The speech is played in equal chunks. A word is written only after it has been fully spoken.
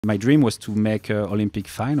My dream was to make an Olympic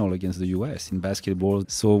final against the US in basketball.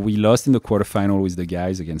 So we lost in the quarterfinal with the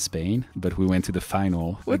guys against Spain, but we went to the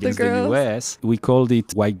final with against the US. We called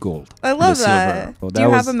it white gold. I love that. So Do you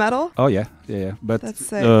have a medal? Oh, yeah. But that's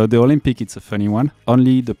sick. The Olympic, it's a funny one.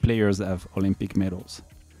 Only the players have Olympic medals.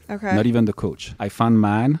 Okay. Not even the coach. I found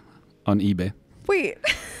mine on eBay. Wait.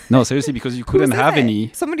 No, seriously, because you couldn't have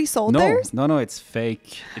any. Somebody sold theirs? No, it's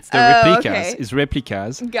fake. It's the replicas. Okay. It's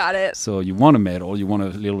replicas. Got it. So you want a medal, you want a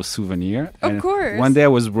little souvenir. Of course. One day I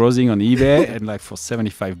was browsing on eBay and like for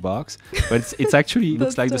 $75, but it's actually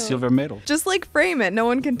looks like the silver medal. Just like frame it. No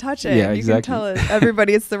one can touch it. Yeah, You exactly. can tell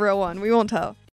everybody it's the real one. We won't tell.